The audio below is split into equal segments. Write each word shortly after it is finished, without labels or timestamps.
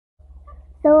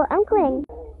So I'm quitting.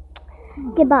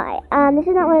 Goodbye. This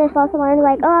is not one of those false alarms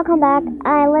like, oh, I'll come back.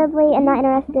 I literally am not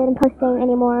interested in posting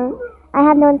anymore. I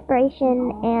have no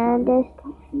inspiration, and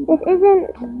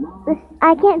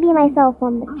I can't be myself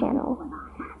on this channel.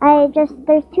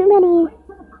 There's too many,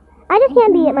 I just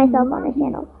can't be myself on this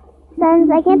channel.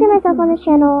 Since I can't be myself on this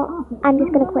channel, I'm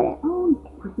just gonna quit it.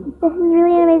 This is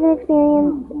really an amazing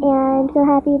experience, and I'm so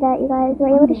happy that you guys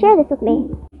were able to share this with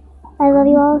me. I love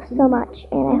you all so much,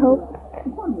 and I hope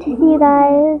to see you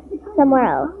guys somewhere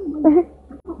else.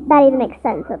 That even makes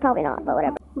sense, but probably not, but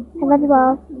whatever. I love you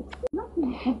all.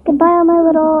 Goodbye, all my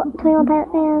little 21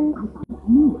 Pilot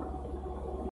fans.